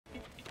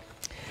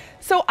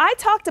So I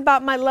talked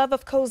about my love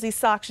of cozy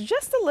socks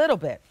just a little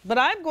bit, but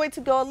I'm going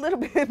to go a little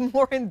bit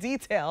more in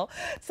detail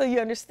so you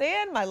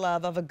understand my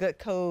love of a good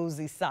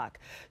cozy sock.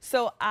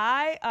 So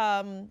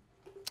well,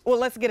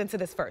 let's get into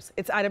this first.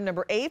 It's item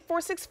number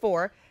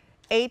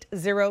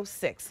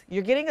 8464806.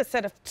 You're getting a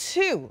set of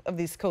 2 of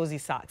these cozy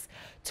socks,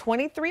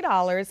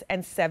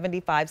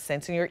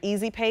 $23.75, and your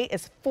easy pay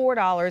is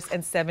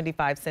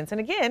 $4.75.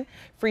 And again,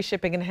 free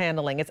shipping and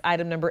handling. It's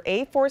item number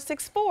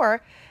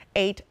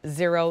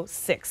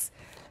 8464806.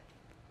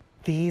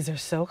 These are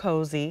so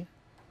cozy.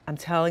 I'm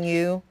telling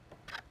you,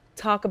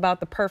 talk about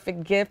the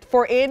perfect gift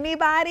for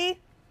anybody.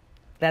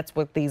 That's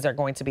what these are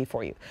going to be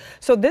for you.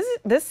 So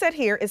this set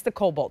here is the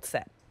Cobalt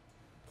set.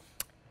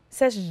 It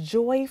says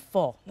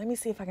joyful. Let me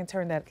see if I can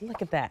turn that.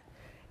 Look at that.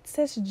 It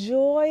says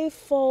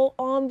joyful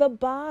on the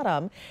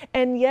bottom.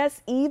 And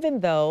yes,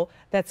 even though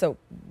that's a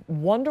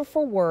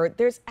wonderful word,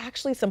 there's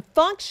actually some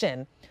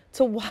function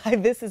to why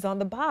this is on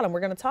the bottom. We're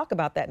going to talk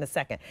about that in a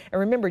second. And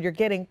remember, you're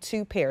getting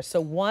 2 pairs. So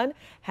one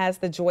has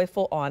the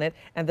joyful on it,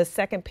 and the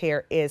second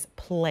pair is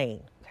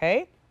plain,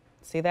 okay?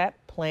 See that?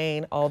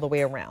 Plain all the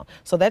way around.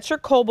 So that's your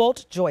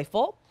Cobalt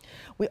Joyful.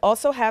 We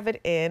also have it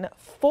in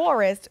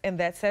Forest, and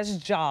that says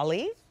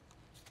Jolly.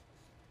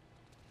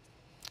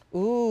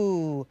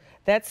 Ooh,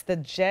 that's the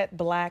Jet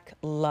Black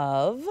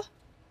Love.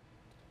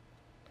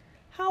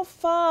 How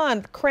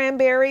fun.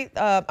 Cranberry,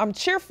 I'm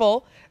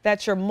Cheerful,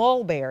 that's your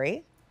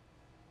Mulberry.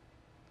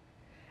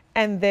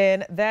 And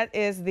then that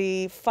is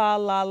the Fa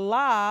La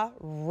La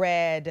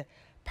Red,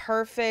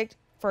 perfect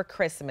for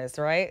Christmas,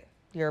 right?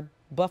 Your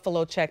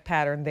buffalo check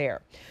pattern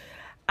there.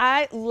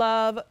 I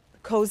love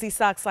cozy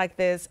socks like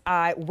this.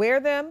 I wear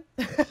them,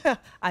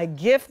 I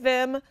gift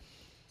them.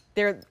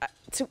 They're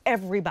to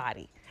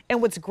everybody.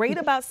 And what's great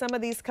about some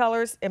of these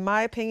colors, in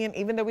my opinion,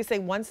 even though we say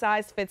one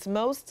size fits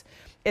most,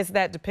 is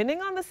that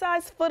depending on the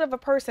size foot of a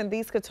person,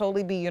 these could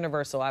totally be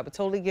universal. I would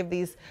totally give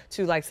these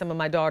to like some of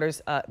my daughter's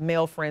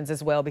male friends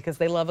as well, because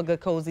they love a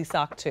good cozy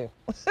sock too.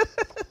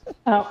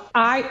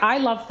 I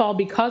love fall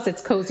because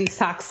it's cozy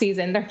sock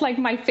season. They're like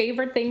my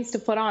favorite things to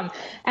put on.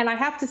 And I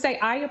have to say,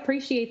 I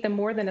appreciate them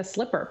more than a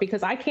slipper,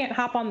 because I can't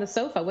hop on the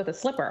sofa with a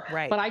slipper,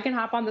 right, but I can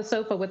hop on the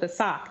sofa with a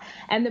sock.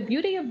 And the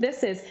beauty of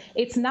this is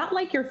it's not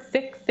like your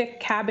thick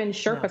cabin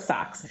Sherpa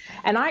socks.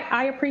 And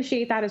I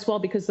appreciate that as well,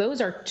 because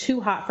those are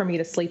too hot for me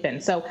to sleep in.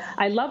 So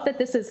I love that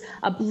this is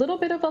a little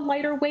bit of a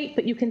lighter weight,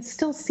 but you can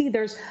still see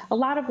there's a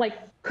lot of like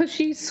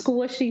cushy,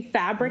 squishy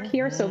fabric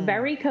here, so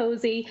very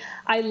cozy.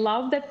 I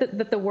love that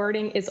the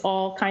wording is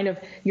all kind of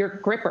your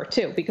gripper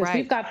too, because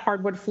we've got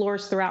hardwood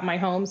floors throughout my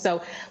home.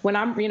 So when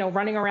I'm,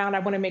 running around, I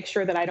want to make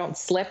sure that I don't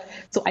slip.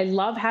 So I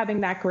love having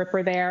that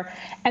gripper there.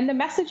 And the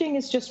messaging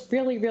is just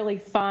really, really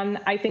fun.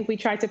 I think we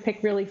tried to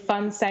pick really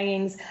fun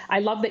sayings. I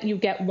love that you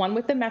get one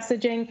with the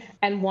messaging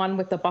and one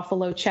with the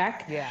buffalo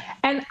check. Yeah.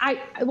 And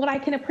what I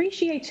can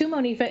appreciate too,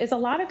 Monifa, is a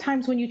lot of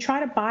times when you try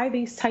to buy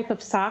these type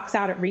of socks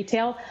out at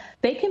retail,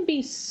 they can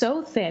be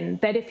so thin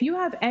that if you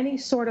have any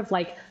sort of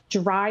like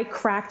dry,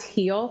 cracked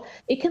heel,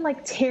 it can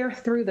like tear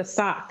through the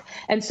sock.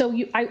 And so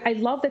I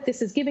love that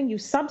this is giving you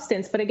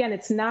substance, but again,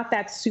 it's not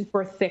that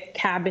super thick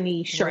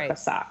cabiny Sherpa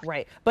sock.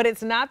 Right, but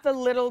it's not the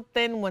little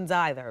thin ones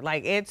either.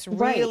 Like it's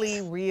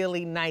really,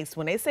 really nice.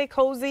 When they say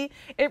cozy,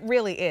 it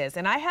really is.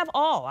 And I have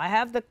all. I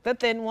have the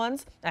thin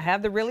ones. I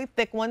have the really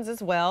thick ones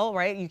as well,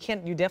 right? You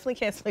definitely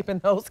can't sleep in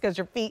those because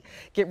your feet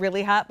get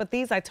really hot, but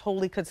these I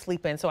totally could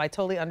sleep in. So I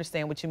totally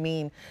understand what you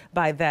mean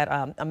by that,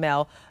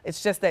 Amel.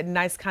 It's just that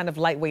nice kind of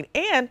lightweight.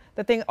 And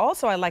the thing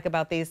also I like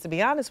about these, to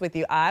be honest with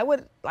you, I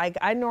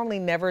normally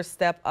never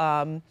step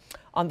on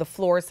the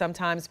floor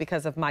sometimes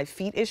because of my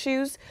feet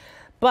issues,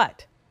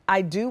 but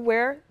I do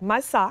wear my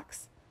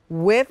socks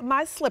with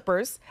my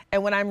slippers,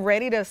 and when I'm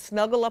ready to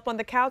snuggle up on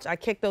the couch, I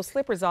kick those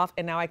slippers off,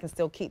 and now I can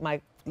still keep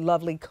my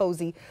lovely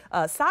cozy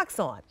socks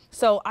on.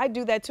 So I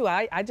do that too.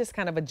 I just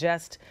kind of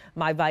adjust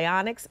my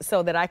Vionics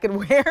so that I can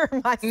wear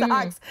my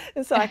socks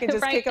and so I can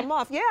just kick them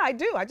off. Yeah, I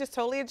do. I just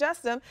totally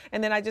adjust them,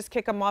 and then I just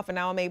kick them off, and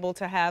now I'm able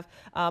to have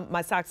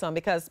my socks on,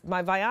 because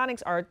my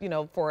Vionics are,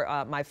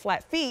 for my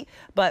flat feet,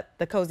 but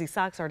the cozy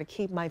socks are to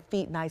keep my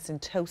feet nice and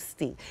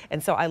toasty.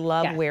 And so I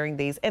love wearing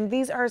these, and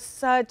these are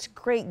such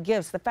great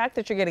gifts. The fact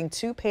that you're getting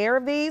 2 pair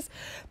of these,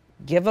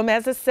 give them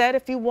as a set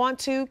if you want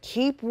to,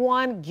 keep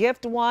one,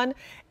 gift one.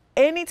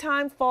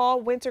 Anytime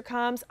fall, winter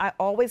comes, I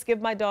always give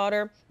my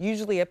daughter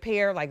usually a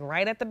pair like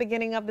right at the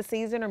beginning of the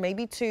season, or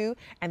maybe 2,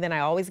 and then I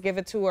always give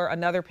it to her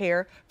another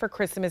pair for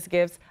Christmas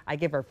gifts. I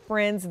give her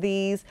friends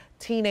these.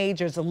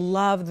 Teenagers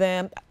love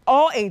them.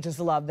 All ages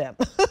love them.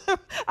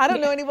 I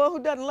don't know anyone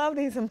who doesn't love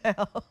these,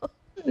 Amel.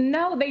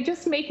 No, they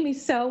just make me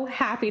so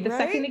happy. The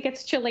second it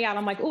gets chilly out,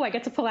 I'm like, oh, I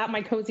get to pull out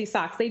my cozy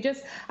socks. They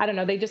just, I don't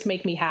know, they just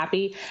make me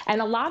happy. And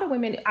a lot of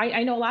women,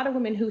 I know a lot of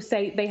women who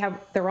say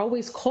they're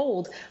always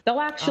cold. They'll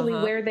actually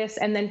wear this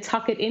and then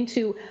tuck it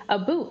into a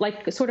boot,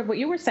 like sort of what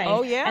you were saying.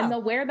 Oh, yeah. And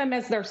they'll wear them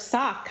as their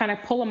sock, kind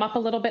of pull them up a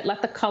little bit,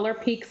 let the color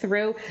peek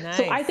through. Nice.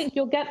 So I think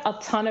you'll get a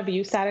ton of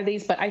use out of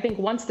these. But I think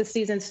once the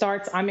season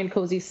starts, I'm in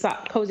cozy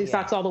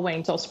socks all the way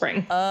until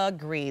spring.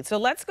 Agreed. So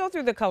let's go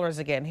through the colors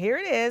again. Here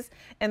it is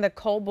in the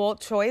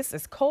Cobalt choice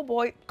is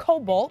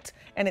Cobalt,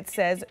 and it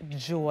says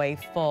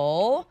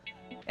joyful.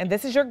 And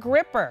this is your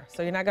gripper,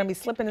 so you're not gonna be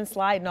slipping and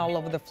sliding all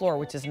over the floor,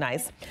 which is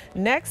nice.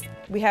 Next,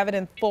 we have it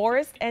in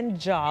Forest and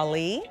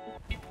Jolly.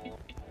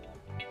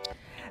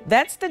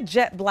 That's the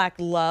Jet Black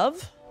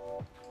Love.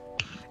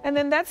 And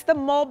then that's the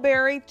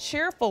Mulberry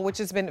Cheerful, which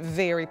has been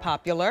very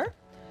popular.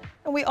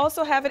 And we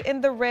also have it in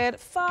the red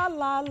Fa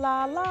La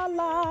La La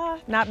La.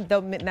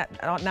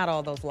 Not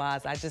all those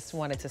la's, I just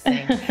wanted to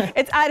sing.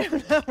 It's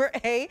item number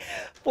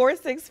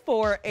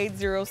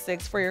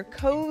A464806 for your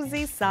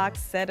cozy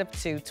socks set of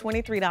 2,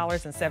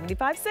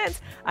 $23.75.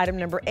 Item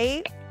number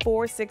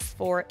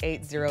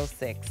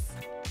A464806.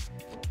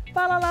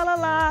 Fa La La La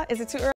La. Is it too early?